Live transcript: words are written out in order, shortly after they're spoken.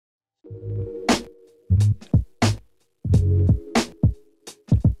So,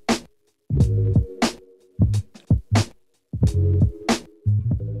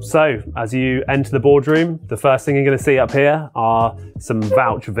 as you enter the boardroom, the first thing you're going to see up here are some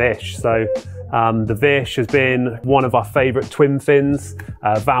Vouch Vish. So, the Vish has been one of our favourite twin fins.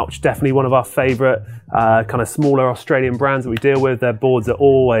 Vouch, definitely one of our favourite kind of smaller Australian brands that we deal with. Their boards are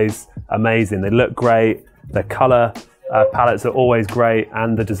always amazing. They look great. Their colour palettes are always great,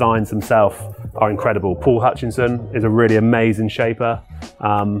 and the designs themselves are incredible. Paul Hutchinson is a really amazing shaper.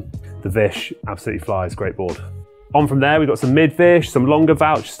 The Vish absolutely flies, great board. On from there, we've got some mid-Vish, some longer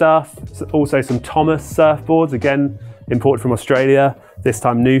Vouch stuff, also some Thomas surfboards, again, imported from Australia, this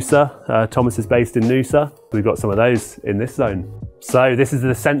time Noosa. Thomas is based in Noosa. We've got some of those in this zone. So this is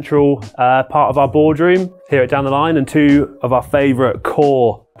the central part of our boardroom here at Down the Line, and two of our favourite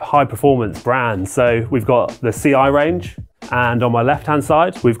core high-performance brands. So we've got the CI range, and on my left-hand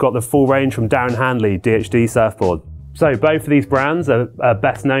side, we've got the full range from Darren Handley DHD surfboard. So both of these brands are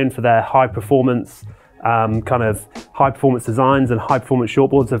best known for their high-performance kind of high-performance designs, and high-performance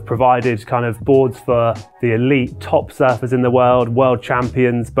shortboards have provided kind of boards for the elite top surfers in the world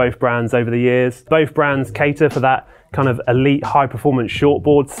champions, both brands over the years. Both brands cater for that kind of elite high-performance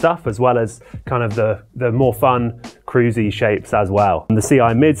shortboard stuff, as well as kind of the more fun cruisy shapes as well. And the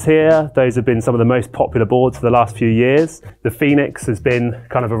CI mids here, those have been some of the most popular boards for the last few years. The Phoenix has been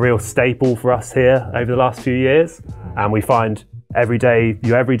kind of a real staple for us here over the last few years, and we find everyday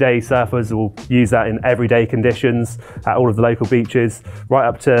surfers will use that in everyday conditions at all of the local beaches, right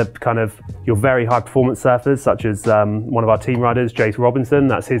up to kind of your very high performance surfers, such as one of our team riders, Jace Robinson.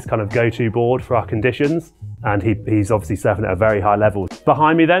 That's his kind of go-to board for our conditions, and he's obviously surfing at a very high level.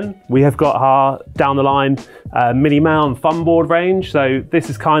 Behind me then, we have got our Down the Line mini mount fun board range. So this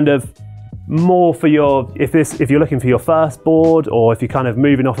is kind of more for your, if you're looking for your first board, or if you're kind of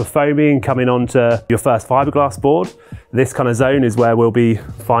moving off of foamy and coming onto your first fiberglass board, this kind of zone is where we'll be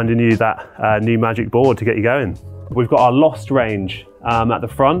finding you that new magic board to get you going. We've got our Lost range at the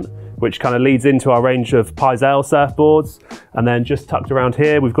front, which kind of leads into our range of Pyzel surfboards. And then just tucked around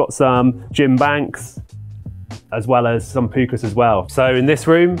here, we've got some Jim Banks, as well as some Pukas as well. So in this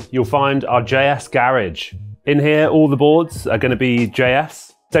room, you'll find our JS garage. In here, all the boards are going to be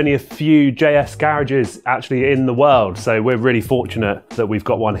JS. There's only a few JS garages actually in the world, so we're really fortunate that we've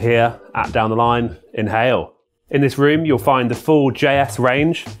got one here at Down the Line in Hale. In this room, you'll find the full JS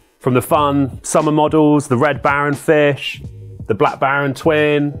range, from the fun summer models, the Red Baron Fish, the Black Baron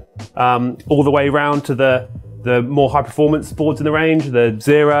Twin, all the way around to the more high performance boards in the range, the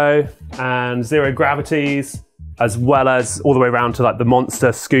Zero and Zero Gravities, as well as all the way around to like the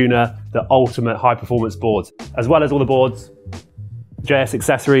Monster Schooner, the ultimate high performance boards, as well as all the boards, JS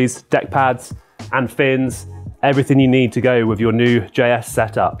accessories, deck pads and fins, everything you need to go with your new JS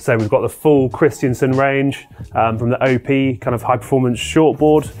setup. So we've got the full Christensen range from the OP kind of high performance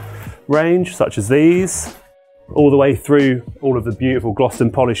shortboard range, such as these, all the way through all of the beautiful glossed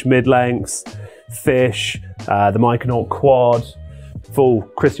and polished mid-lengths, Fish, the Mykonaut quad, full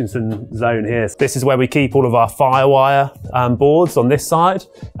Christensen zone here. This is where we keep all of our Firewire boards on this side.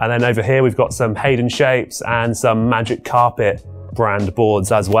 And then over here, we've got some Hayden Shapes and some Magic Carpet brand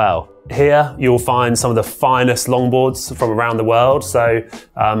boards as well. Here you'll find some of the finest longboards from around the world. So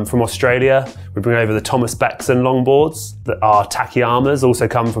from Australia, we bring over the Thomas Beckson longboards. That are Takiyamas, also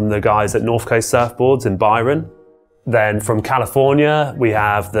come from the guys at North Coast Surfboards in Byron. Then from California, we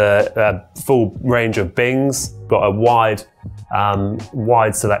have the full range of Bings. Got a wide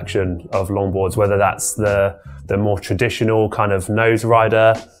selection of longboards, whether that's the more traditional kind of nose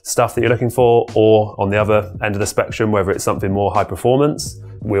rider stuff that you're looking for, or on the other end of the spectrum, whether it's something more high performance,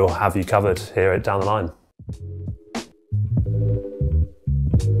 we'll have you covered here at Down the Line.